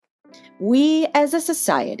we as a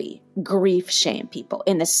society grief shame people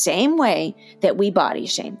in the same way that we body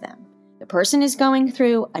shame them. The person is going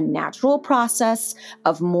through a natural process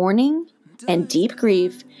of mourning and deep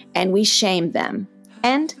grief, and we shame them.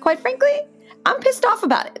 And quite frankly, I'm pissed off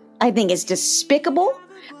about it. I think it's despicable.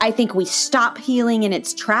 I think we stop healing in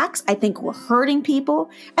its tracks. I think we're hurting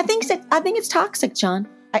people. I think it's toxic, John.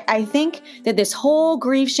 I think that this whole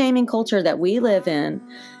grief shaming culture that we live in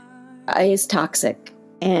is toxic.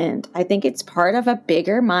 And I think it's part of a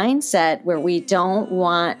bigger mindset where we don't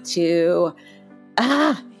want to,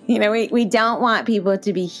 we don't want people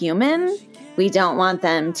to be human. We don't want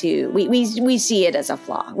them to, we see it as a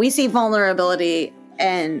flaw. We see vulnerability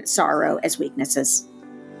and sorrow as weaknesses.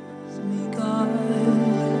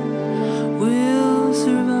 Will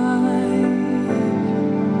survive.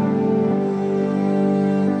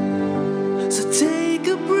 So take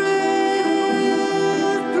a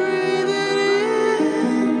breath, breathe it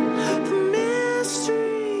in, the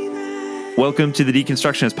mystery that... Welcome to the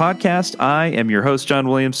Deconstructionist Podcast. I am your host, John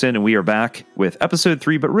Williamson, and we are back with episode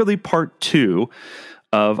 3, but really part 2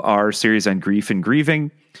 of our series on grief and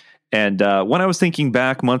grieving. And when I was thinking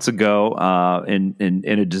back months ago in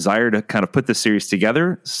a desire to kind of put this series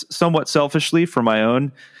together, somewhat selfishly for my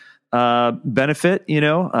own benefit,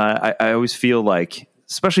 I always feel like,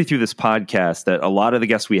 especially through this podcast, that a lot of the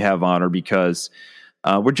guests we have on are because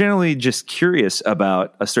we're generally just curious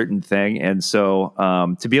about a certain thing. And so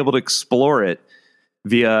to be able to explore it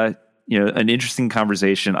via, an interesting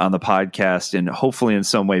conversation on the podcast and hopefully in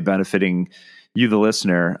some way benefiting you, the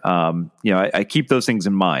listener, I keep those things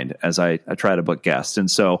in mind as I try to book guests. And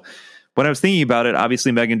so when I was thinking about it,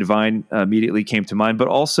 obviously Megan Devine immediately came to mind, but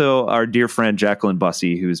also our dear friend, Jacqueline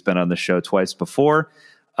Bussie, who's been on the show twice before.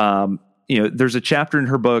 There's a chapter in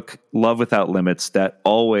her book, Love Without Limits, that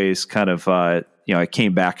always kind of, I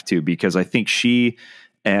came back to because I think she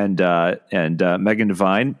and Megan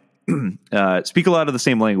Devine speak a lot of the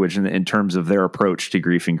same language in terms of their approach to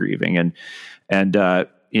grief and grieving. And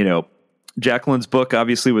Jacqueline's book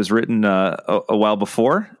obviously was written a while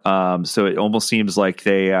before, so it almost seems like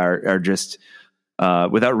they are just,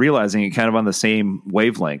 without realizing it, kind of on the same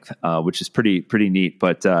wavelength, which is pretty neat.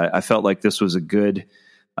 But I felt like this was a good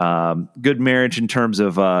marriage in terms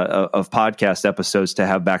of podcast episodes to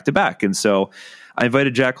have back to back. And so I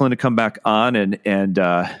invited Jacqueline to come back on, and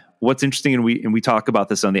what's interesting, and we talk about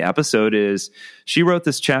this on the episode, is she wrote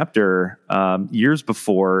this chapter years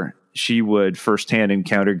before she would firsthand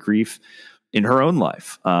encounter grief in her own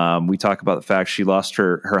life. We talk about the fact she lost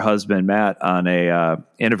her husband, Matt, on a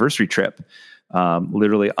anniversary trip,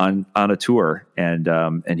 literally on a tour. And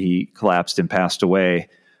he collapsed and passed away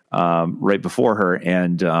right before her.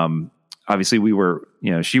 And obviously we were,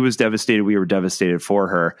 she was devastated. We were devastated for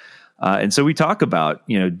her. And so we talk about,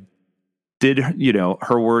 did,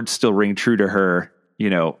 her words still ring true to her,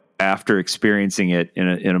 after experiencing it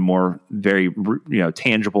in a more very,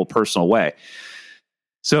 tangible, personal way.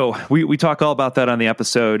 So we talk all about that on the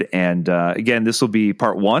episode. And again, this will be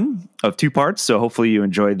part 1 of 2 parts. So hopefully you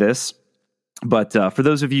enjoyed this. But for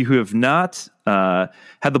those of you who have not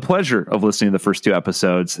had the pleasure of listening to the first 2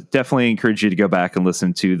 episodes, definitely encourage you to go back and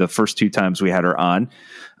listen to the first 2 times we had her on.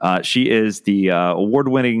 She is the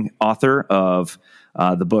award-winning author of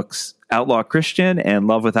the books Outlaw Christian and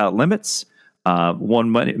Love Without Limits.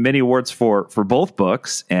 Won many awards for both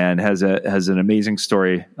books, and has an amazing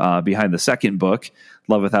story behind the second book,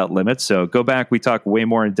 Love Without Limits. So go back. We talk way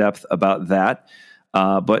more in depth about that.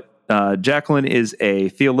 But Jacqueline is a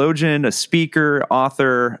theologian, a speaker,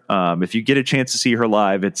 author. If you get a chance to see her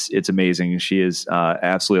live, it's amazing. She is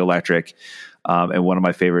absolutely electric, and one of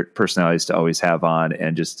my favorite personalities to always have on,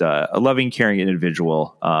 and just a loving, caring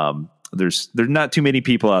individual. There's not too many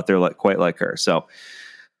people out there quite like her. So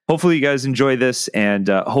hopefully you guys enjoy this, and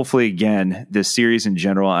hopefully, again, this series in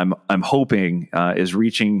general, I'm hoping is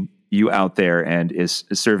reaching you out there and is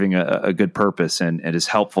serving a good purpose and is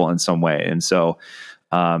helpful in some way. And so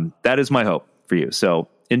that is my hope for you. So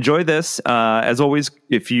enjoy this. As always,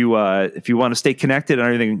 if you want to stay connected on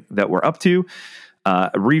everything that we're up to,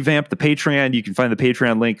 revamp the Patreon. You can find the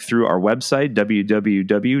Patreon link through our website,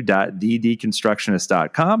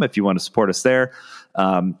 www.thedeconstructionist.com, if you want to support us there.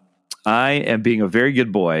 I am being a very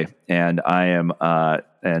good boy, and I am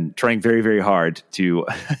and trying very, very hard to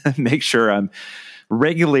make sure I'm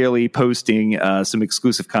regularly posting some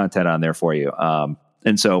exclusive content on there for you.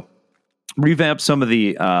 And so revamp some of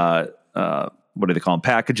the what do they call them,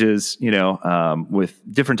 packages, with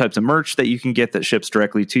different types of merch that you can get that ships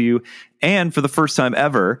directly to you. And for the first time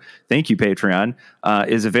ever, thank you, Patreon,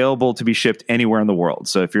 is available to be shipped anywhere in the world.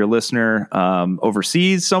 So if you're a listener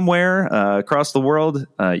overseas somewhere across the world,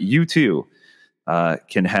 you too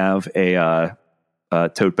can have a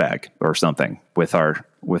tote bag or something with our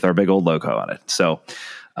big old logo on it. So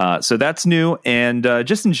that's new. And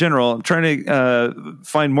just in general, I'm trying to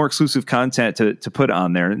find more exclusive content to put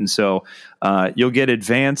on there. And so you'll get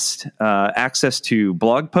advanced access to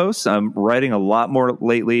blog posts. I'm writing a lot more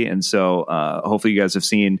lately. And so hopefully you guys have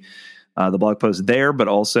seen the blog post there, but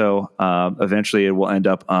also eventually it will end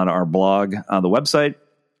up on our blog on the website,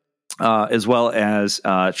 as well as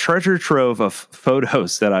treasure trove of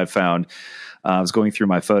photos that I've found. I was going through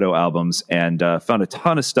my photo albums and found a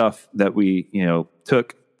ton of stuff that we,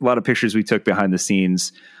 took, a lot of pictures we took behind the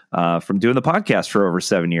scenes from doing the podcast for over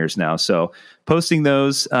 7 years now. So posting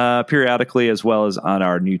those periodically, as well as on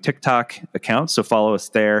our new TikTok account. So follow us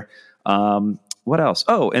there. What else?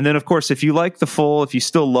 Oh, and then of course, if you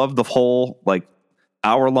still love the whole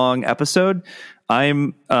hour-long episode,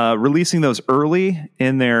 I'm releasing those early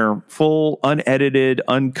in their full, unedited,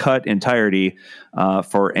 uncut entirety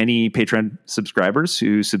for any Patreon subscribers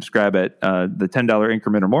who subscribe at the $10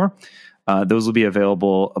 increment or more. Those will be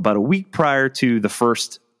available about a week prior to the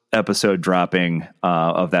first episode dropping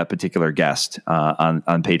of that particular guest on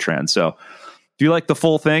Patreon. So if you like the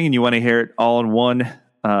full thing and you want to hear it all in one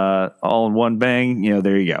bang,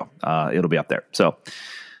 there you go. It'll be up there. So.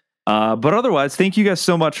 But otherwise, thank you guys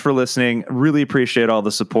so much for listening. Really appreciate all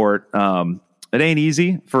the support. It ain't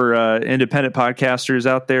easy for independent podcasters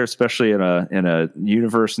out there, especially in a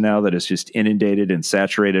universe now that is just inundated and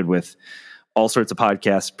saturated with all sorts of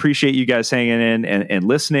podcasts. Appreciate you guys hanging in and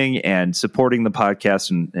listening and supporting the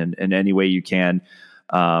podcast in any way you can.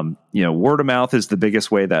 Word of mouth is the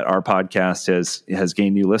biggest way that our podcast has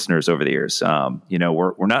gained new listeners over the years.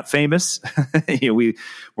 We're not famous.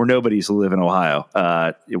 We're nobodies who live in Ohio,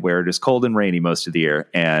 where it is cold and rainy most of the year.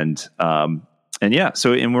 And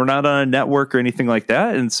we're not on a network or anything like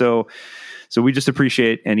that. And so we just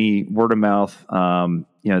appreciate any word of mouth,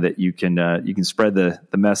 that you can spread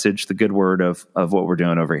the message, the good word of what we're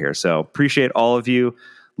doing over here. So appreciate all of you.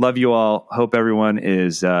 Love you all. Hope everyone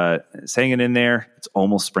is hanging in there. It's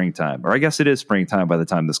almost springtime, or I guess it is springtime by the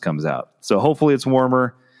time this comes out. So hopefully it's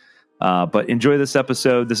warmer, but enjoy this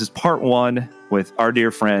episode. This is part 1 with our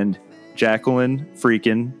dear friend, Jacqueline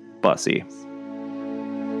freaking Bussie.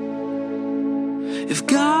 If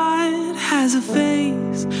God has a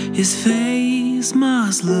face, his face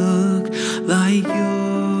must look like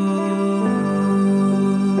yours.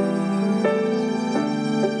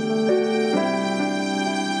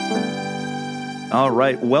 All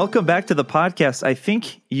right. Welcome back to the podcast. I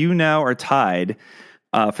think you now are tied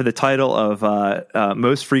for the title of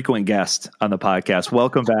most frequent guest on the podcast.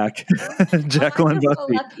 Welcome back, Jacqueline Bussie. So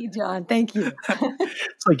lucky, John. Thank you.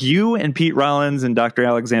 It's like you and Pete Rollins and Dr.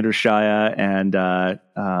 Alexander Shaya, and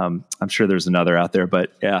I'm sure there's another out there,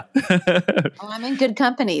 but yeah. Well, I'm in good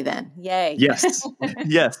company then. Yay. Yes.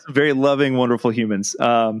 Yes. Very loving, wonderful humans.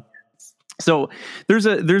 So there's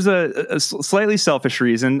a slightly selfish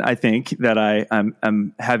reason, I think, that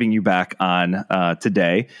I'm having you back on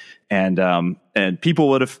today, and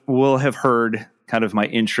people will have heard kind of my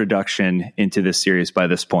introduction into this series by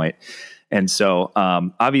this point, and so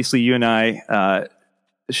obviously you and I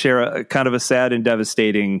share a kind of a sad and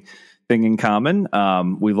devastating thing in common.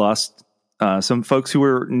 We lost some folks who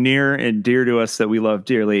were near and dear to us that we love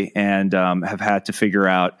dearly, and have had to figure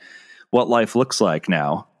out what life looks like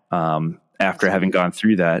now. After having gone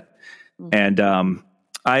through that. And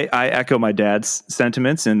I echo my dad's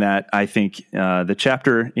sentiments in that I think the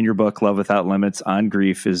chapter in your book, Love Without Limits, on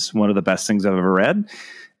grief is one of the best things I've ever read.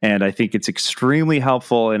 And I think it's extremely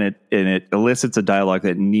helpful, and it elicits a dialogue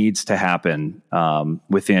that needs to happen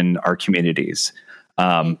within our communities.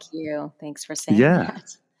 Thank you. Thanks for saying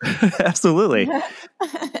that. Absolutely.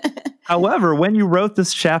 However, when you wrote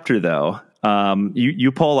this chapter, though,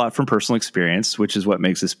 you pull a lot from personal experience, which is what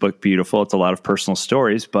makes this book beautiful. It's a lot of personal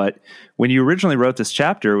stories. But when you originally wrote this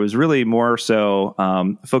chapter, it was really more so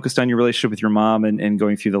focused on your relationship with your mom and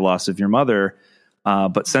going through the loss of your mother.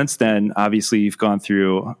 But since then, obviously, you've gone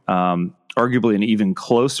through arguably an even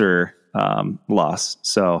closer loss.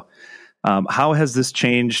 So how has this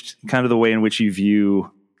changed kind of the way in which you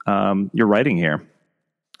view your writing here?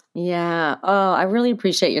 Yeah. Oh, I really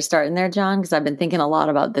appreciate your starting there, John, because I've been thinking a lot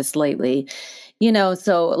about this lately.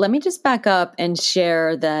 So let me just back up and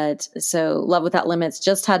share that. So Love Without Limits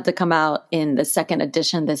just had to come out in the second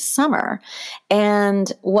edition this summer.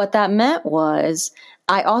 And what that meant was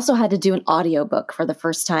I also had to do an audiobook for the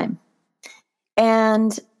first time.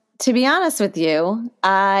 And to be honest with you,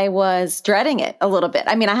 I was dreading it a little bit.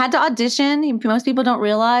 I mean, I had to audition. Most people don't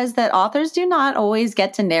realize that authors do not always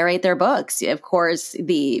get to narrate their books. Of course,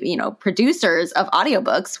 the, producers of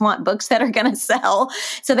audiobooks want books that are going to sell.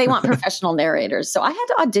 So they want professional narrators. So I had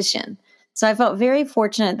to audition. So I felt very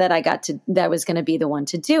fortunate that that I was going to be the one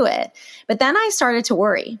to do it. But then I started to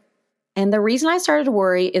worry. And the reason I started to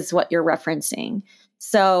worry is what you're referencing.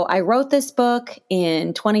 So I wrote this book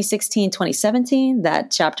in 2016, 2017. That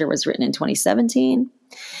chapter was written in 2017.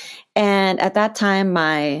 And at that time,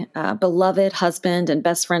 my beloved husband and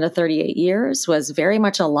best friend of 38 years was very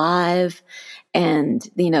much alive and,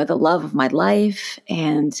 the love of my life.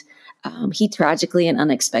 And he tragically and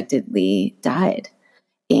unexpectedly died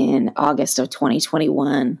in August of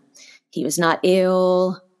 2021. He was not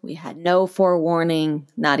ill. We had no forewarning,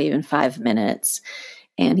 not even 5 minutes.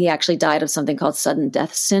 And he actually died of something called sudden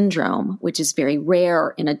death syndrome, which is very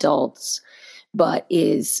rare in adults, but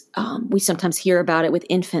we sometimes hear about it with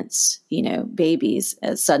infants, babies,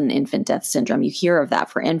 as sudden infant death syndrome. You hear of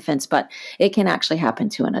that for infants, but it can actually happen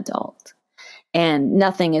to an adult. And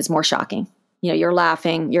nothing is more shocking. You're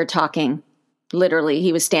laughing, you're talking. Literally,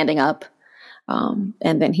 he was standing up, and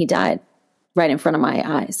then he died right in front of my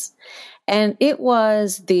eyes. And it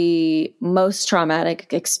was the most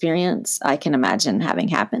traumatic experience I can imagine having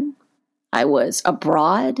happen. I was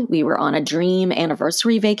abroad. We were on a dream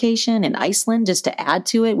anniversary vacation in Iceland, just to add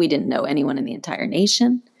to it. We didn't know anyone in the entire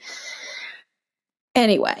nation.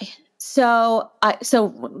 Anyway, so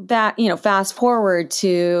that, fast forward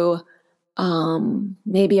to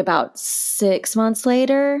maybe about 6 months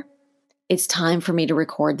later, it's time for me to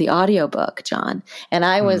record the audiobook, John. And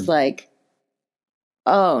I was like,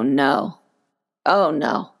 oh no.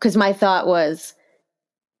 Because my thought was,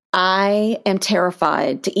 I am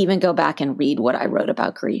terrified to even go back and read what I wrote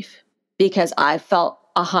about grief, because I felt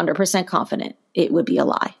 100% confident it would be a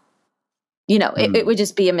lie. It would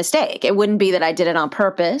just be a mistake. It wouldn't be that I did it on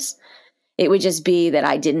purpose. It would just be that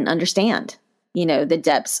I didn't understand, the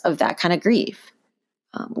depths of that kind of grief.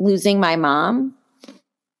 Losing my mom,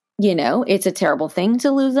 it's a terrible thing to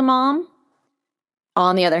lose a mom.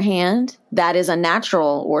 On the other hand, that is a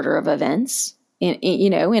natural order of events.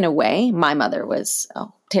 In a way. My mother was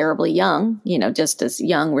terribly young, just as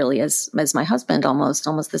young really as my husband,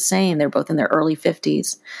 almost the same. They're both in their early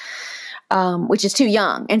 50s, which is too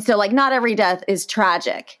young. And so not every death is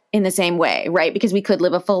tragic in the same way, right? Because we could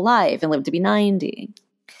live a full life and live to be 90.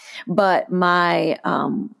 But my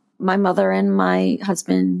mother and my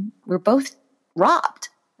husband were both robbed.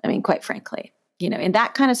 I mean, quite frankly, in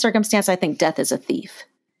that kind of circumstance, I think death is a thief.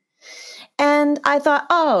 And I thought,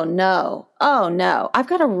 oh no, I've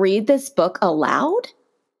got to read this book aloud?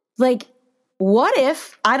 What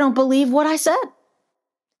if I don't believe what I said?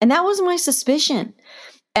 And that was my suspicion.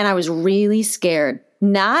 And I was really scared,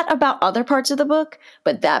 not about other parts of the book,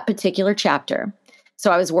 but that particular chapter. So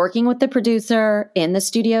I was working with the producer in the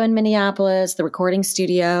studio in Minneapolis, the recording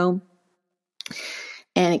studio.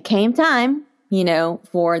 And it came time,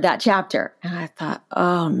 for that chapter. And I thought,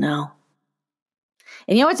 oh no.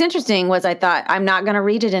 And what's interesting was I thought, I'm not going to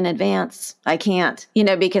read it in advance. I can't,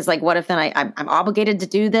 because what if then I'm obligated to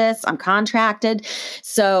do this? I'm contracted.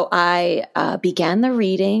 So I began the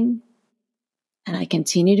reading, and I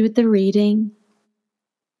continued with the reading.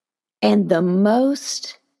 And the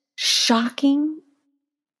most shocking,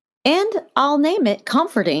 and I'll name it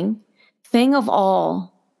comforting, thing of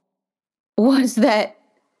all was that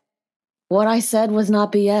what I said was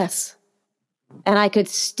not BS. And I could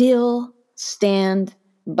still stand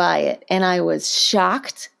by it. And I was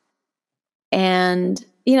shocked. And,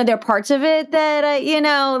 there are parts of it that,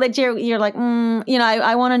 that you're like,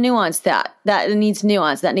 I want to nuance that. That needs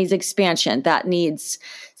nuance. That needs expansion. That needs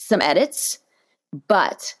some edits.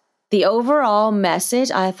 But the overall message,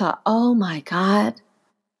 I thought, oh my God,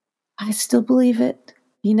 I still believe it.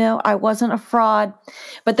 I wasn't a fraud.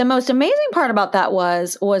 But the most amazing part about that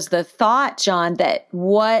was the thought, John, that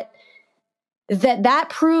that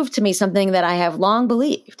proved to me something that I have long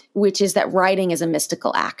believed, which is that writing is a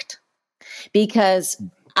mystical act. Because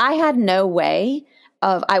I had no way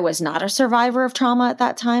I was not a survivor of trauma at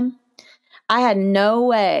that time. I had no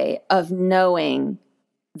way of knowing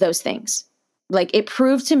those things. It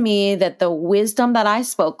proved to me that the wisdom that I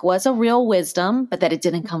spoke was a real wisdom, but that it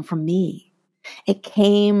didn't come from me. It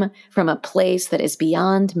came from a place that is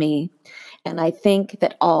beyond me. And I think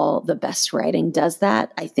that all the best writing does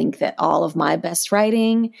that. I think that all of my best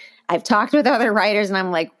writing, I've talked with other writers and I'm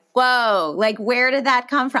like, whoa, where did that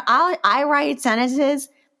come from? I write sentences.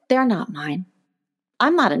 They're not mine.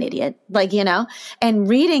 I'm not an idiot, and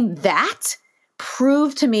reading that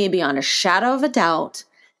proved to me beyond a shadow of a doubt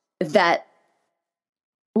that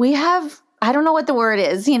we have, I don't know what the word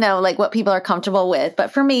is, like what people are comfortable with.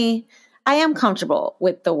 But for me, I am comfortable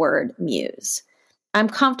with the word muse. I'm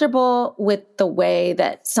comfortable with the way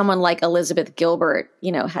that someone like Elizabeth Gilbert,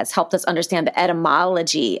 has helped us understand the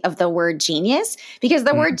etymology of the word genius, because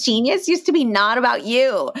the word genius used to be not about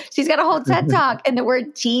you. She's got a whole TED talk, and the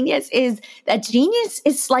word genius is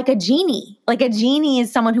like a genie. Like a genie is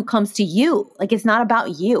someone who comes to you. Like it's not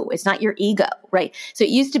about you. It's not your ego, right? So it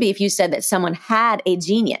used to be if you said that someone had a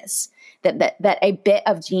genius, that a bit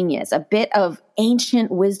of genius, a bit of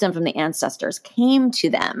ancient wisdom from the ancestors came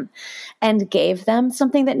to them and gave them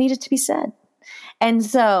something that needed to be said. And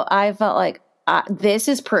so I felt like this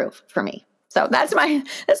is proof for me. So that's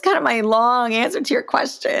kind of my long answer to your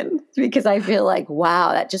question, because I feel like,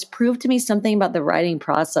 wow, that just proved to me something about the writing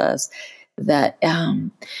process that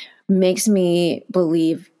makes me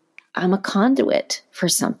believe I'm a conduit for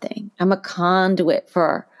something. I'm a conduit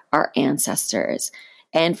for our ancestors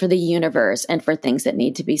and for the universe and for things that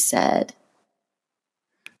need to be said.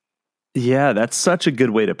 Yeah, that's such a good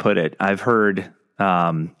way to put it. I've heard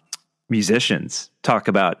musicians talk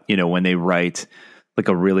about, when they write like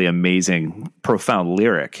a really amazing, profound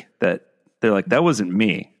lyric, that they're like, that wasn't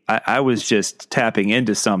me. I was just tapping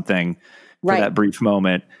into something for that brief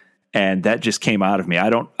moment, and that just came out of me. I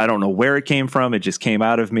don't know where it came from. It just came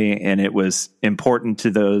out of me, and it was important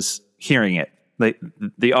to those hearing it. Like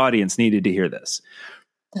the audience needed to hear this.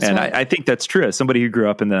 I think that's true. As somebody who grew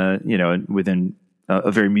up in within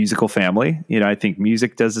a very musical family, I think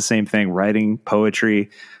music does the same thing. Writing, poetry,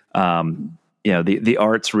 the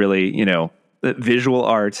arts really, visual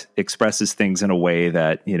art expresses things in a way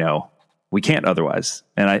that we can't otherwise.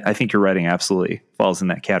 And I think your writing absolutely falls in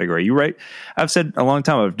that category. You write. I've said a long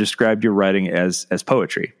time. I've described your writing as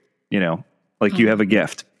poetry. Like you have a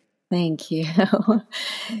gift. Thank you.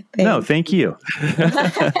 Thank you.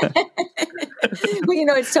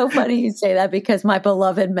 Well, it's so funny you say that, because my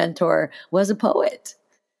beloved mentor was a poet.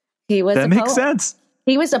 He was that makes sense.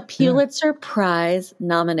 He was a Pulitzer Prize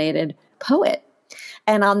nominated poet.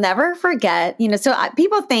 And I'll never forget,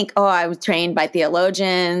 people think, I was trained by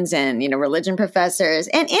theologians and, religion professors.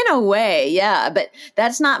 And in a way, yeah, but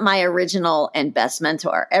that's not my original and best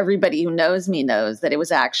mentor. Everybody who knows me knows that it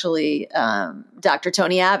was actually Dr.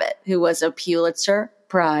 Tony Abbott, who was a Pulitzer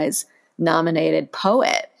Prize nominated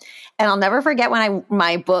poet. And I'll never forget when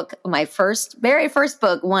my very first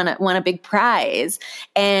book won a big prize,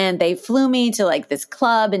 and they flew me to like this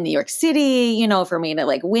club in New York City, for me to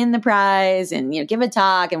like win the prize and, give a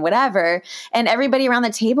talk and whatever. And everybody around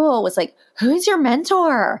the table was like, who's your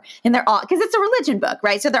mentor? And they're all, cause it's a religion book,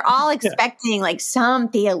 right? So they're all expecting like some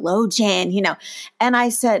theologian, and I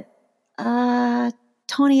said,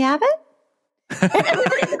 Tony Abbott? And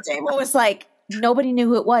everybody at the table was like, nobody knew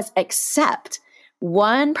who it was except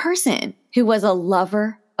one person who was a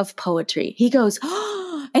lover of poetry. He goes,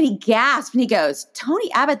 and he gasped, and he goes,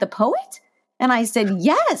 Tony Abbott, the poet? And I said,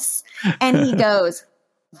 yes. And he goes,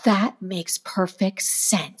 that makes perfect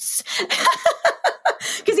sense.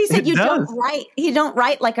 Because he said, you don't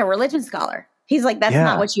write like a religion scholar. He's like, that's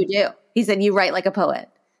not what you do. He said, you write like a poet.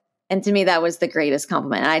 And to me, that was the greatest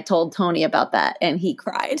compliment. And I told Tony about that, and he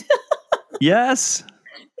cried. Yes.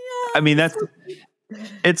 Yeah. I mean,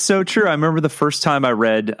 it's so true. I remember the first time I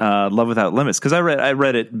read Love Without Limits, because I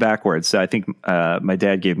read it backwards. So I think my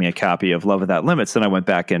dad gave me a copy of Love Without Limits, and I went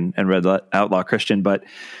back and read Outlaw Christian. But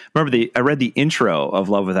remember I read the intro of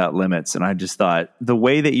Love Without Limits, and I just thought the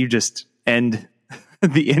way that you just end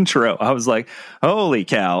the intro, I was like, holy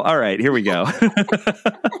cow. All right, here we go.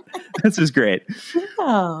 This is great.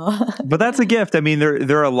 Oh. But that's a gift. I mean,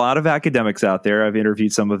 there are a lot of academics out there. I've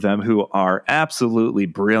interviewed some of them who are absolutely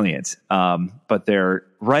brilliant. But their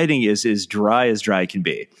writing is as dry can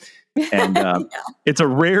be. And it's a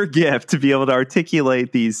rare gift to be able to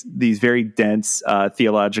articulate these very dense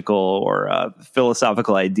theological or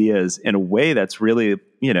philosophical ideas in a way that's really,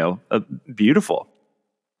 beautiful.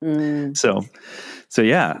 Mm. So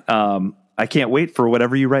yeah, I can't wait for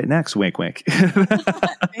whatever you write next. Wink, wink.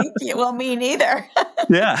 Thank you. Well, me neither.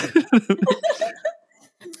 Yeah.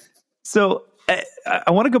 So I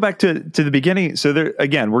want to go back to the beginning. So there,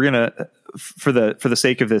 again, we're gonna, for the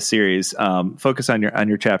sake of this series, focus on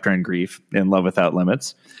your chapter on grief in Love Without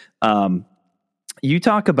Limits. You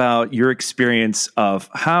talk about your experience of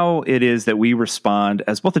how it is that we respond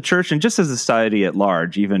as both a church and just as a society at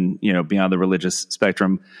large, even, beyond the religious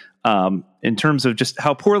spectrum, in terms of just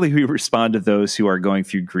how poorly we respond to those who are going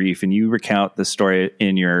through grief. And you recount the story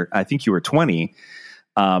I think you were 20,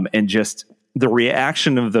 and just the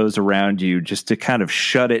reaction of those around you just to kind of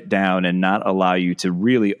shut it down and not allow you to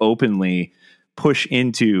really openly push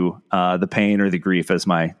into the pain or the grief, as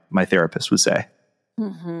my therapist would say.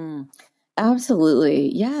 Hmm. Absolutely.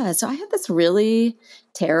 Yeah. So I had this really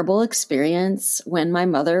terrible experience when my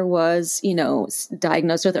mother was,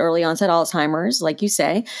 diagnosed with early onset Alzheimer's. Like you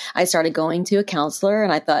say, I started going to a counselor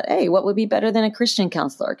and I thought, hey, what would be better than a Christian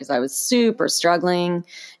counselor? Because I was super struggling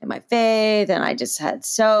in my faith and I just had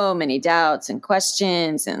so many doubts and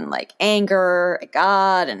questions and like anger at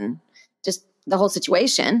God and just the whole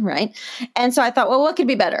situation, right? And so I thought, well, what could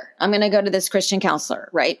be better? I'm going to go to this Christian counselor,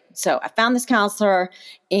 right? So I found this counselor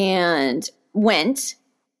and went,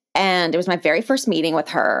 and it was my very first meeting with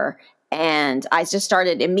her. And I just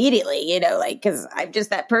started immediately, because I'm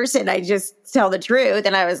just that person. I just tell the truth.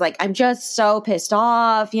 And I was like, I'm just so pissed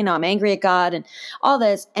off. I'm angry at God and all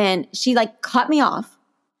this. And she like cut me off.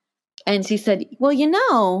 And she said,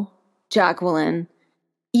 well, Jacqueline,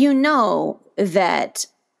 that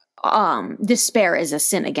despair is a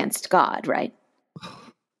sin against God, right?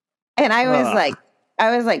 And I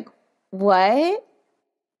was like, what?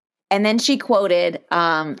 And then she quoted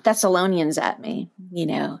Thessalonians at me,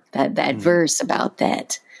 that verse about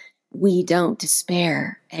that we don't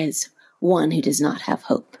despair as one who does not have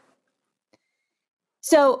hope.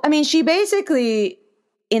 So, she basically,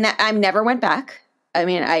 I never went back.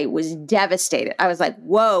 I was devastated. I was like,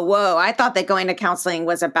 whoa. I thought that going to counseling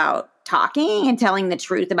was about talking and telling the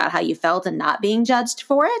truth about how you felt and not being judged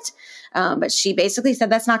for it. But she basically said,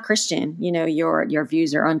 that's not Christian. Your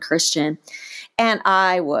views are unchristian. And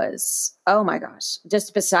I was, oh my gosh,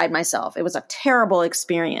 just beside myself. It was a terrible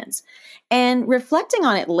experience. And reflecting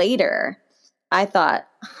on it later, I thought,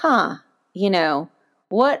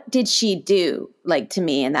 what did she do to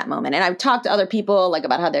me in that moment? And I've talked to other people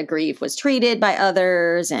about how their grief was treated by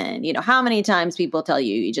others and, how many times people tell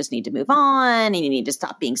you just need to move on and you need to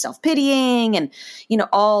stop being self-pitying and,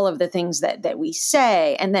 all of the things that we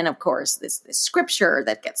say. And then, of course, this scripture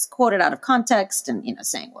that gets quoted out of context and,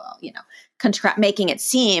 saying, well, making it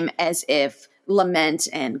seem as if lament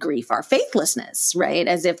and grief are faithlessness, right?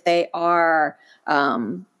 As if they are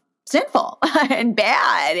sinful and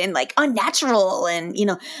bad and unnatural and,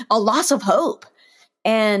 a loss of hope.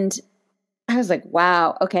 And I was like,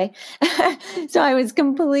 wow, okay. So I was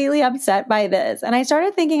completely upset by this. And I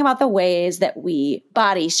started thinking about the ways that we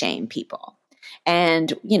body shame people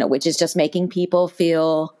and, which is just making people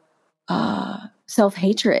feel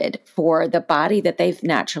self-hatred for the body that they've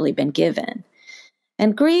naturally been given.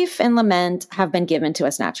 And grief and lament have been given to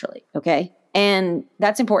us naturally, okay? And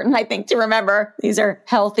that's important, I think, to remember. These are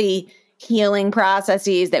healthy healing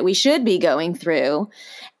processes that we should be going through.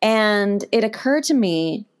 And it occurred to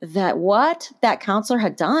me that what that counselor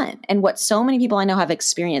had done and what so many people I know have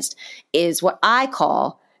experienced is what I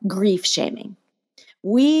call grief shaming.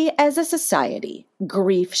 We as a society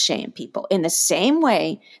grief shame people in the same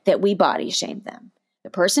way that we body shame them. The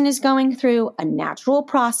person is going through a natural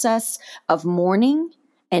process of mourning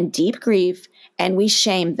and deep grief, and we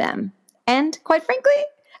shame them. And quite frankly,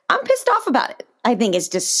 I'm pissed off about it. I think it's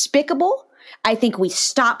despicable. I think we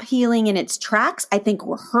stop healing in its tracks. I think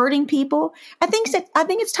we're hurting people. I think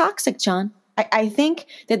it's toxic, John. I think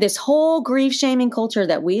that this whole grief shaming culture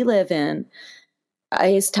that we live in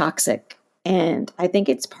is toxic. And I think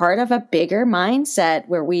it's part of a bigger mindset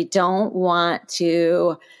where we don't want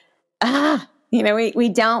to, we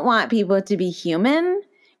don't want people to be human.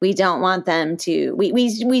 We don't want them to,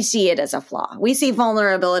 we see it as a flaw. We see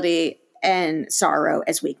vulnerability and sorrow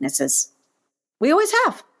as weaknesses. We always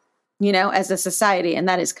have, as a society, and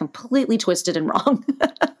that is completely twisted and wrong.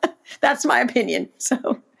 That's my opinion.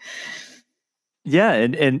 So. Yeah.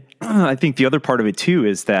 And I think the other part of it too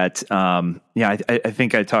is that, I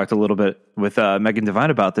think I talked a little bit with Megan Devine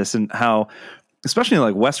about this and how, especially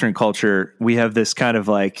in Western culture, we have this kind of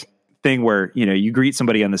thing where, you greet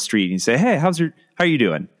somebody on the street and you say, hey, how are you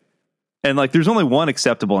doing? And there's only one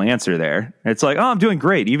acceptable answer there. It's oh, I'm doing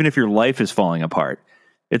great. Even if your life is falling apart.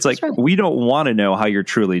 It's right. We don't want to know how you're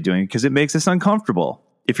truly doing because it makes us uncomfortable.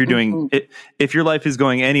 If you're doing it, if your life is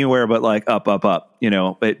going anywhere but up,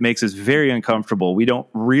 it makes us very uncomfortable. We don't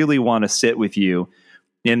really want to sit with you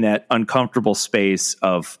in that uncomfortable space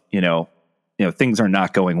of, things are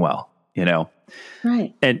not going well,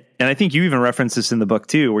 Right. And I think you even reference this in the book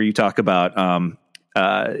too, where you talk about,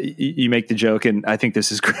 you make the joke, and I think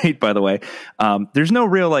this is great, by the way. There's no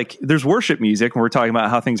real, there's worship music when we're talking about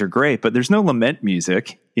how things are great, but there's no lament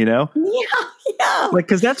music, Yeah.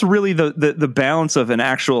 Because that's really the balance of an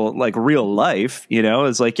actual, real life,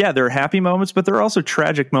 is there are happy moments, but there are also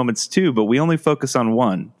tragic moments too, but we only focus on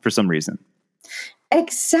one for some reason.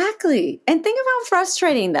 Exactly. And think of how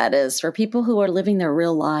frustrating that is for people who are living their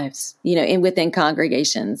real lives, within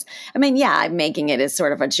congregations. I'm making it as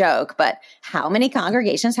sort of a joke, but how many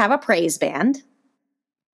congregations have a praise band?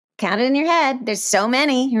 count it in your head. There's so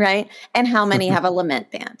many, right? And how many have a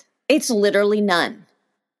lament band? It's literally none.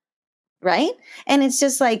 Right? And it's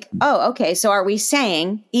just like, oh, okay. So are we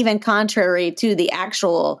saying, even contrary to the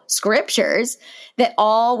actual scriptures, that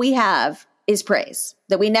all we have is praise,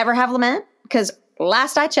 that we never have lament? Because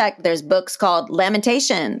last I checked, there's books called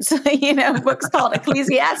Lamentations, books called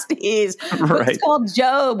Ecclesiastes, books called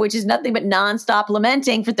Job, which is nothing but nonstop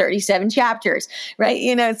lamenting for 37 chapters,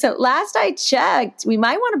 right? So last I checked, we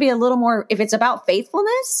might want to be a little more, if it's about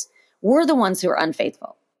faithfulness, we're the ones who are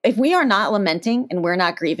unfaithful. If we are not lamenting and we're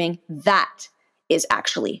not grieving, that is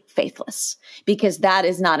actually faithless, because that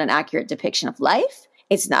is not an accurate depiction of life.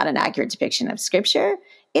 It's not an accurate depiction of scripture.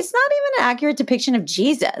 It's not even an accurate depiction of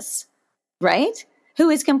Jesus, right? Who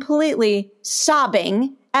is completely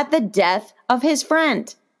sobbing at the death of his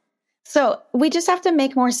friend. So we just have to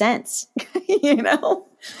make more sense,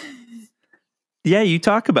 Yeah, you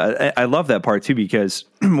talk about, I love that part too, because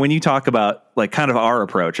when you talk about like kind of our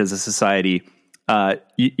approach as a society,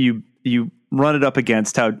 you run it up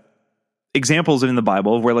against how examples in the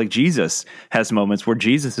Bible where like Jesus has moments where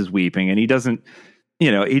Jesus is weeping and he doesn't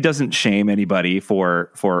shame anybody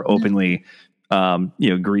for openly,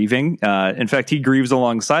 grieving. In fact, he grieves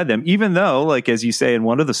alongside them, even though, like, as you say in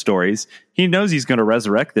one of the stories, he knows he's going to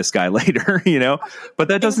resurrect this guy later, but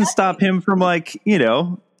that doesn't stop him from like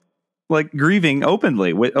grieving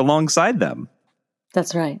openly alongside them.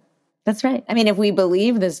 That's right. That's right. I mean, if we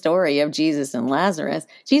believe the story of Jesus and Lazarus,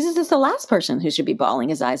 Jesus is the last person who should be bawling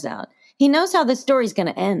his eyes out. He knows how the story's going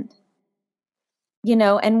to end.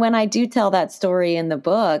 And when I do tell that story in the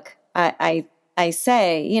book, I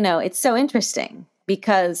say, it's so interesting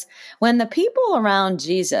because when the people around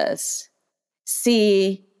Jesus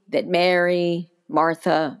see that Mary,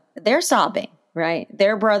 Martha, they're sobbing, right?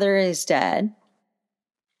 Their brother is dead.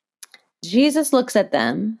 Jesus looks at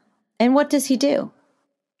them, and what does he do?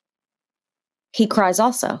 He cries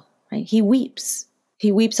also, right? He weeps.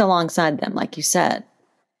 He weeps alongside them, like you said.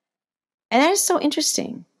 And that is so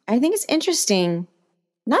interesting. I think it's interesting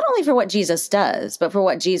not only for what Jesus does, but for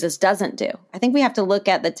what Jesus doesn't do. I think we have to look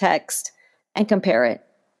at the text and compare it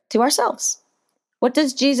to ourselves. What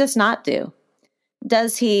does Jesus not do?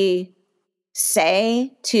 Does he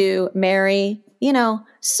say to Mary,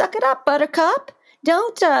 suck it up, buttercup?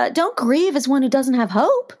 Don't grieve as one who doesn't have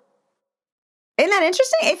hope. Isn't that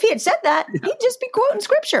interesting? If he had said that, he'd just be quoting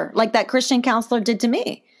scripture like that Christian counselor did to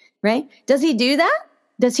me, right? Does he do that?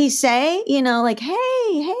 Does he say, like, hey,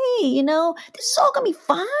 this is all going to be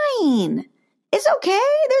fine. It's okay.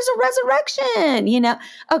 There's a resurrection,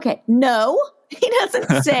 Okay, no, he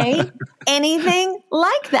doesn't say anything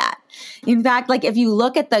like that. In fact, like if you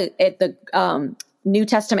look at the New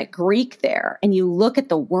Testament Greek there, and you look at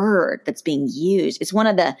the word that's being used, it's one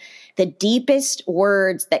of the deepest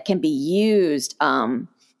words that can be used in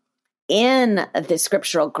the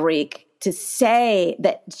scriptural Greek to say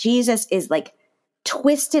that Jesus is like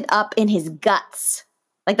twisted up in his guts.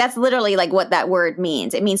 Like that's literally like what that word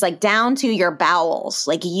means. It means like down to your bowels,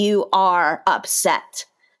 like you are upset.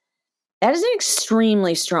 That is an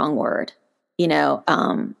extremely strong word,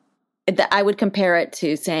 I would compare it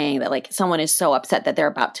to saying that like someone is so upset that they're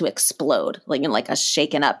about to explode, like in like a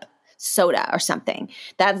shaken up soda or something.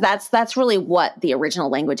 That's really what the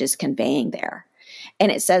original language is conveying there.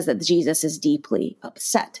 And it says that Jesus is deeply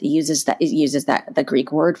upset. It uses the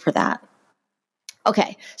Greek word for that.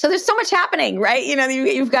 Okay, so there's so much happening, right?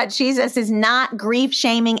 You've got Jesus is not grief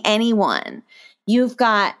shaming anyone. You've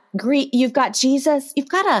got Jesus. You've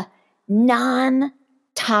got a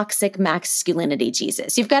non-toxic masculinity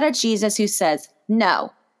Jesus. You've got a Jesus who says,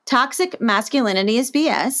 no, toxic masculinity is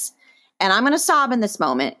BS, and I'm going to sob in this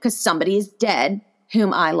moment because somebody is dead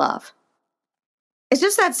whom I love. It's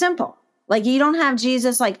just that simple. Like you don't have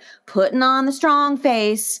Jesus like putting on the strong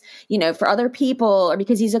face, for other people or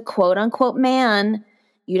because he's a quote unquote man.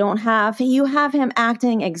 You have him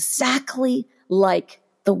acting exactly like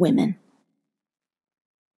the women.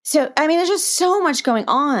 So, I mean, there's just so much going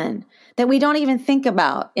on that we don't even think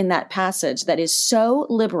about in that passage that is so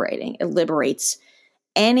liberating. It liberates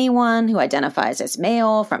anyone who identifies as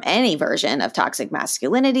male from any version of toxic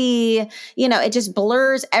masculinity. It just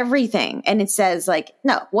blurs everything. And it says like,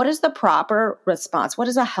 no, what is the proper response? What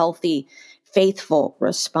is a healthy, faithful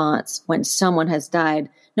response when someone has died,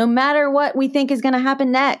 no matter what we think is going to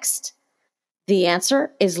happen next? The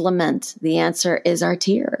answer is lament. The answer is our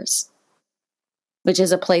tears, which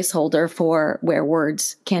is a placeholder for where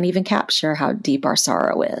words can't even capture how deep our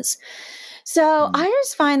sorrow is. So I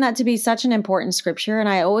just find that to be such an important scripture, and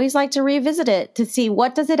I always like to revisit it to see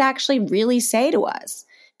what does it actually really say to us,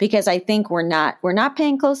 because I think we're not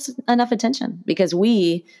paying close enough attention because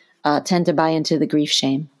we tend to buy into the grief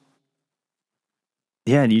shame.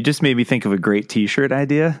 Yeah, and you just made me think of a great T-shirt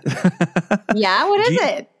idea. Yeah, what is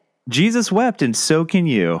it? Jesus wept, and so can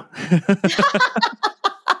you.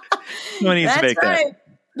 No needs to make right. that.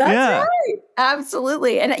 That's right.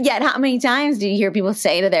 Absolutely. And yet, how many times do you hear people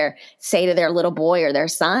say to their little boy or their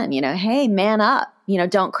son, hey, man up,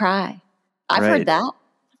 don't cry. I've heard that.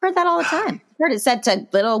 I've heard that all the time. I've heard it said to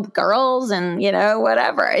little girls and,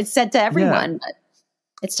 whatever. It's said to everyone, but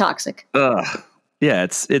it's toxic. Ugh. Yeah,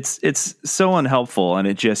 it's so unhelpful, and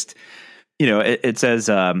it just, it says,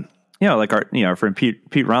 like our friend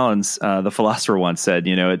Pete Rollins, the philosopher, once said,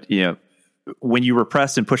 when you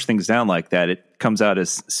repress and push things down like that, it comes out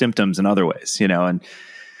as symptoms in other ways, and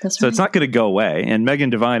so it's not going to go away. And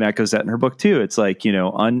Megan Devine echoes that in her book too. It's like,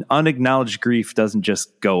 unacknowledged grief doesn't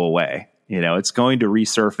just go away. It's going to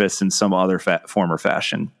resurface in some other form or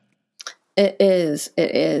fashion. It is.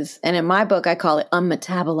 And in my book, I call it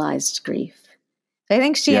unmetabolized grief. I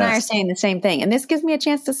think she and I are saying the same thing. And this gives me a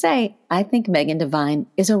chance to say, I think Megan Devine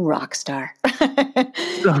is a rock star.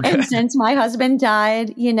 And since my husband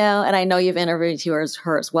died, and I know you've interviewed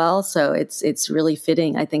her as well, so it's really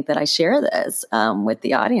fitting, I think, that I share this with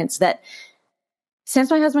the audience, that since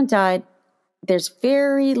my husband died, there's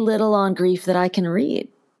very little on grief that I can read,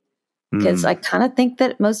 because I kind of think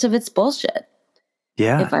that most of it's bullshit.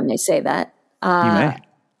 Yeah. If I may say that. You may.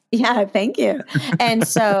 Yeah, thank you. And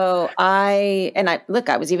so I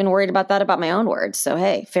was even worried about that about my own words. So,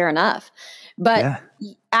 hey, fair enough. But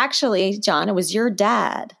actually, John, it was your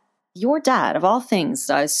dad of all things.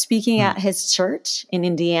 So I was speaking at his church in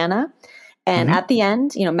Indiana. And at the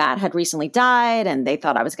end, Matt had recently died and they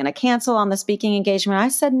thought I was going to cancel on the speaking engagement. I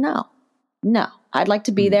said, no, I'd like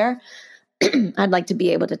to be there. I'd like to be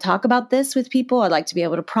able to talk about this with people. I'd like to be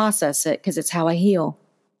able to process it because it's how I heal.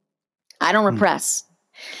 I don't repress.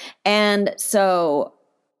 And so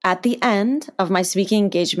at the end of my speaking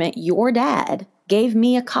engagement, your dad gave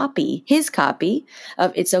me his copy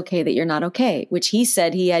of It's Okay That You're Not Okay, which he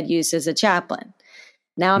said he had used as a chaplain.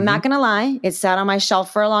 Now, I'm not going to lie. It sat on my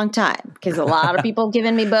shelf for a long time because a lot of people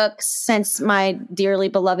given me books since my dearly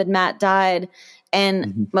beloved Matt died,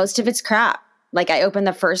 and most of it's crap. Like, I open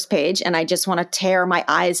the first page and I just want to tear my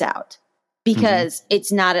eyes out because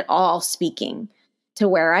it's not at all speaking to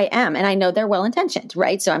where I am. And I know they're well-intentioned,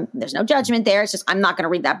 right? So there's no judgment there. It's just, I'm not going to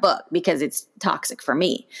read that book because it's toxic for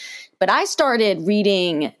me. But I started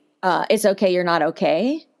reading It's Okay, You're Not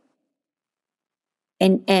Okay.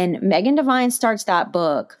 And Megan Devine starts that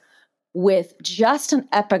book with just an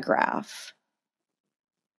epigraph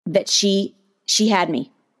that she had me.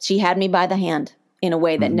 She had me by the hand in a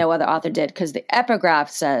way that no other author did, because the epigraph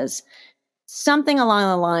says something along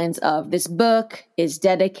the lines of, this book is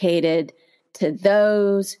dedicated to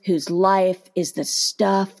those whose life is the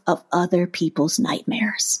stuff of other people's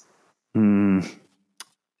nightmares.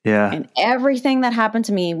 Yeah. And everything that happened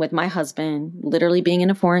to me with my husband, literally being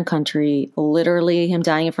in a foreign country, literally him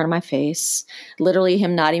dying in front of my face, literally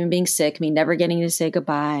him not even being sick, me never getting to say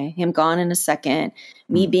goodbye, him gone in a second,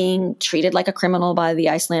 me being treated like a criminal by the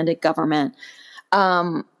Icelandic government.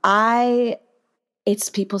 It's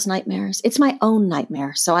people's nightmares. It's my own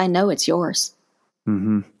nightmare. So I know it's yours.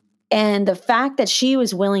 And the fact that she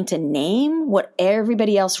was willing to name what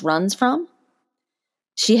everybody else runs from,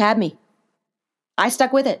 she had me. I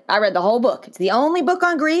stuck with it. I read the whole book. It's the only book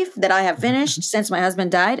on grief that I have finished since my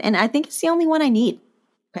husband died. And I think it's the only one I need,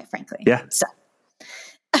 quite frankly. Yeah. So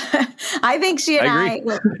I think she and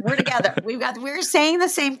we're together. We're saying the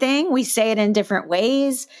same thing. We say it in different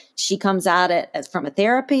ways. She comes at it from a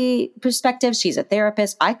therapy perspective. She's a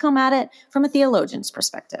therapist. I come at it from a theologian's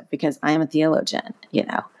perspective because I am a theologian,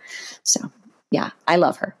 So yeah, I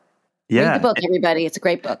love her. Yeah. Read the book, everybody. It's a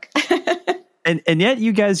great book. And yet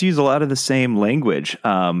you guys use a lot of the same language.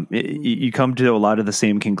 You come to a lot of the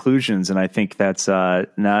same conclusions, and I think that's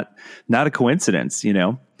not a coincidence.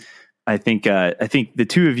 I think the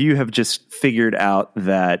two of you have just figured out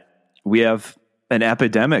that we have an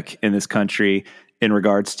epidemic in this country in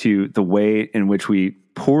regards to the way in which we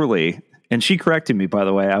poorly. And she corrected me, by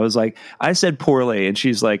the way. I said poorly, and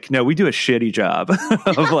she's like, no, we do a shitty job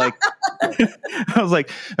of like, I was like,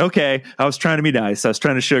 okay, I was trying to be nice. I was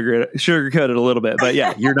trying to sugarcoat it a little bit, but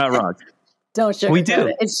yeah, you're not wrong. Don't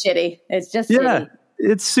sugarcoat it. It's shitty. It's just shitty.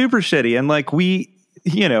 It's super shitty. And like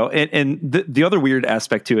and the other weird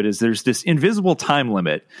aspect to it is there's this invisible time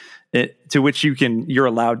limit to which you're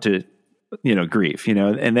allowed to, grieve,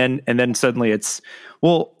 and then suddenly it's,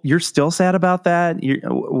 well, you're still sad about that.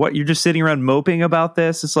 You're just sitting around moping about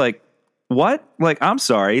this. It's like, what? Like, I'm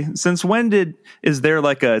sorry. Since when is there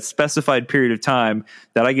like a specified period of time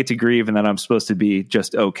that I get to grieve and that I'm supposed to be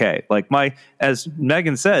just okay? Like as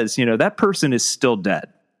Megan says, that person is still dead.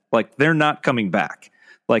 Like, they're not coming back.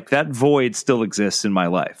 Like that void still exists in my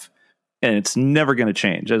life. And it's never going to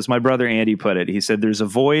change. As my brother Andy put it, he said, there's a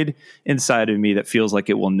void inside of me that feels like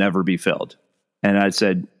it will never be filled. And I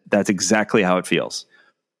said, that's exactly how it feels.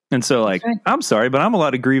 And so like, right. I'm sorry, but I'm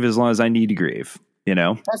allowed to grieve as long as I need to grieve, you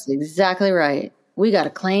know? That's exactly right. We got to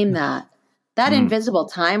claim that. That invisible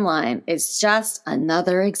timeline is just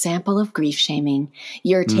another example of grief shaming.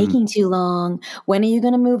 You're taking too long. When are you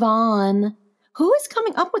going to move on? Who is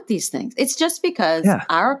coming up with these things? It's just because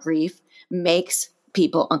our grief makes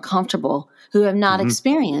people uncomfortable who have not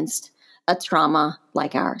experienced a trauma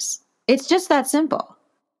like ours. It's just that simple.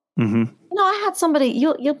 You know, I had somebody,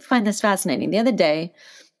 you'll find this fascinating. The other day,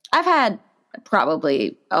 I've had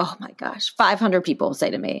probably, 500 people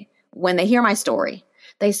say to me, when they hear my story,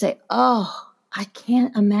 they say, oh, I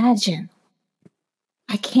can't imagine.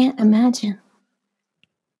 I can't imagine.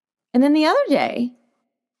 And then the other day,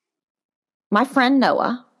 my friend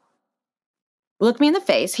Noah looked me in the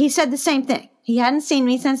face. He said the same thing. He hadn't seen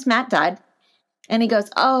me since Matt died. And he goes,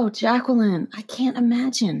 oh, Jacqueline, I can't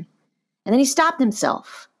imagine. And then he stopped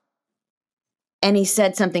himself. And he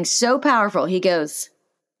said something so powerful. He goes,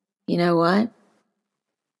 you know what?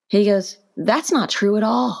 He goes, that's not true at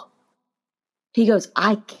all. He goes,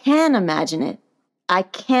 I can imagine it. I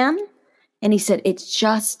can. And he said, it's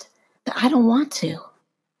just that I don't want to.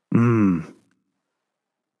 And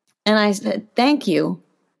I said, thank you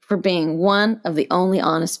for being one of the only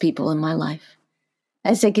honest people in my life.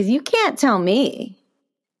 I said, because you can't tell me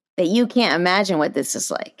that you can't imagine what this is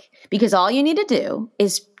like. Because all you need to do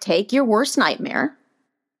is take your worst nightmare.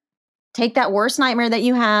 Take that worst nightmare that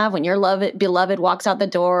you have when your beloved walks out the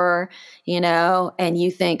door, you know, and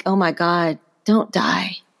you think, oh my God, don't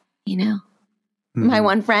die, you know. My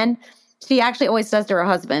one friend, she actually always says to her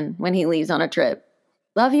husband when he leaves on a trip,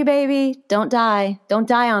 love you, baby. Don't die. Don't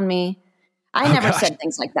die on me. I never said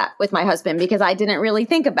things like that with my husband because I didn't really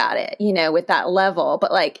think about it, you know, with that level.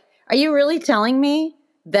 But like, are you really telling me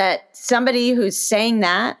that somebody who's saying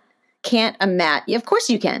that can't imagine? Of course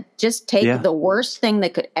you can. Just take the worst thing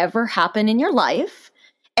that could ever happen in your life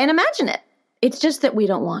and imagine it. It's just that we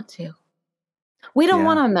don't want to. We don't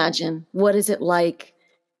want to imagine what is it like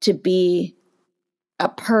to be a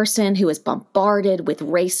person who is bombarded with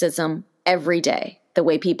racism every day, the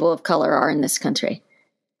way people of color are in this country.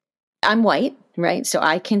 I'm white, right? So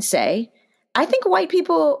I can say, I think white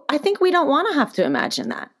people, I think we don't want to have to imagine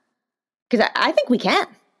that. Because I think we can.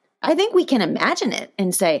 I think we can imagine it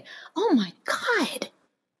and say, oh my God,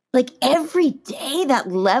 like every day,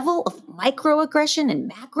 that level of microaggression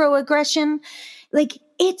and macroaggression, like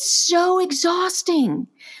it's so exhausting.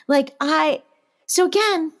 So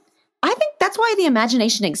again, I think that's why the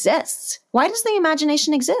imagination exists. Why does the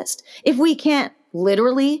imagination exist? If we can't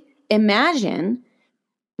literally imagine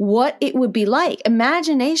what it would be like.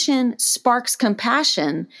 Imagination sparks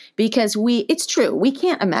compassion because it's true. We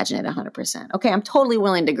can't imagine it 100%. Okay. I'm totally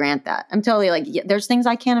willing to grant that. I'm totally like, there's things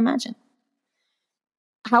I can't imagine.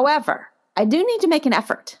 However, I do need to make an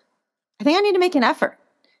effort. I think I need to make an effort.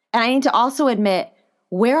 And I need to also admit,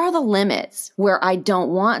 where are the limits where I don't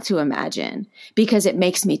want to imagine because it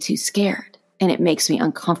makes me too scared and it makes me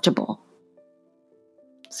uncomfortable?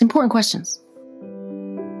 It's important questions.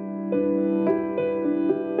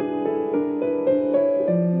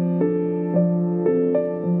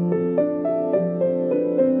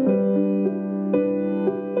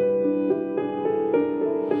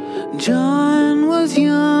 John was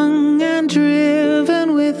young and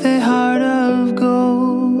driven with a heart of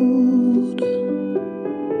gold.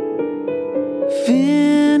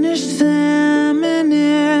 Finished seminary,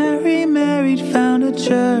 married, found a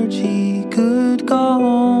church he could go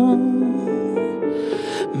home.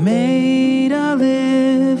 Made a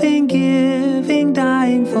living, giving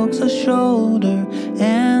dying folks a shoulder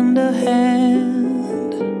and a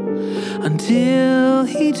hand, until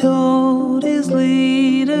he told his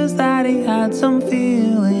leaders that he had some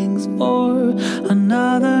feelings for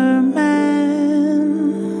another man.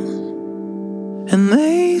 And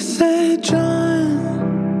they said, John,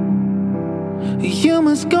 you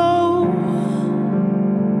must go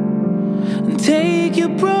and take your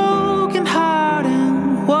broken heart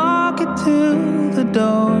and walk it to the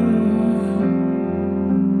door.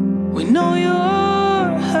 We know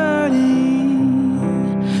you're hurting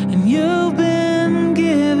and you've been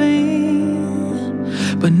giving,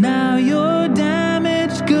 but now you're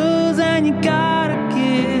damaged goods and you gotta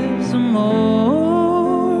give some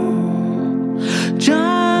more.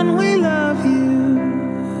 John, we love you,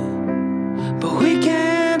 but we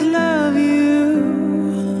can't love you.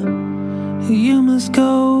 You must go.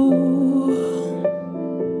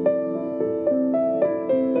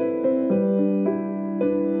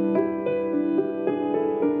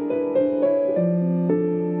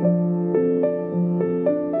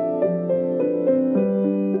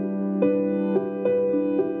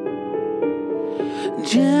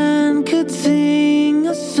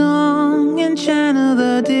 channel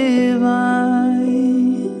the divine.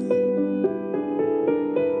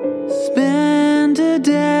 Spent a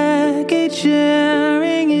decade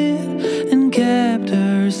sharing it and kept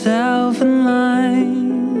herself in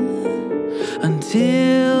line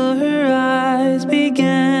until her eyes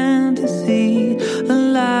began to see the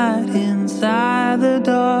light inside the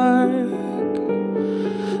dark.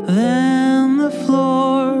 Then the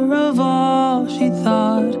floor of all she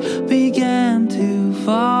thought began to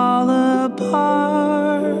fall apart.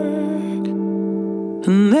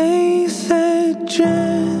 And they said,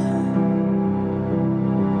 Jen,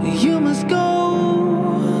 you must go.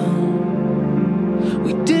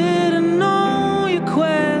 We didn't know your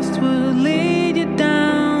quest would lead you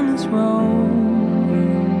down this road.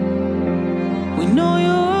 We know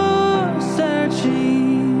you're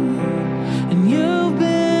searching and you've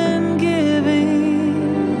been giving,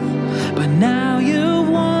 but now you've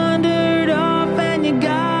wandered off and you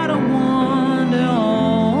gotta wander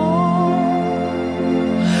home.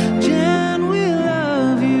 Jen, we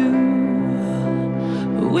love you,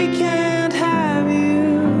 but we can't have you.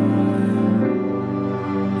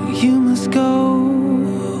 You must go.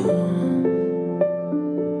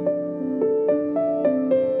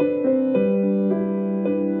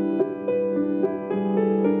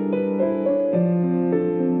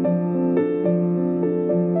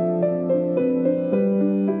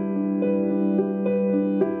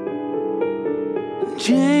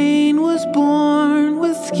 Jane was born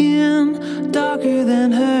with skin darker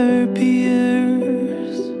than her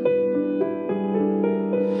peers.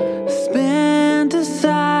 Spent a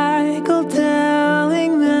cycle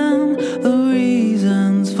telling them the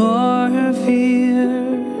reasons for her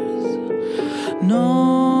fears.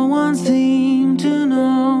 No one seemed to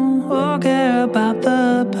know or care about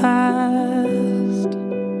the past.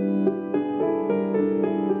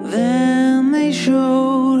 Then they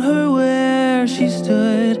showed her where she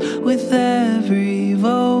stood with every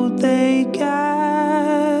vote they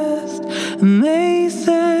cast. And they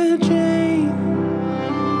said, Jane,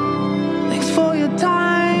 thanks for your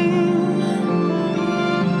time,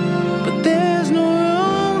 but there's no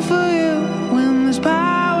room for you when there's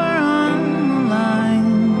power on the line.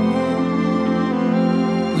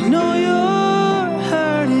 We know you're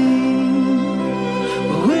hurting,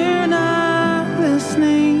 but we're not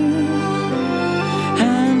listening.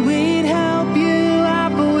 And we'd help you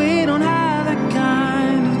out, but we don't have that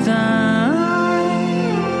kind of time.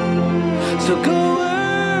 So go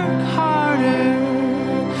work harder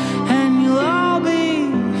and you'll all be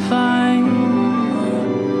fine.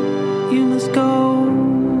 You must go.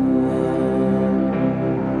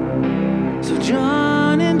 So John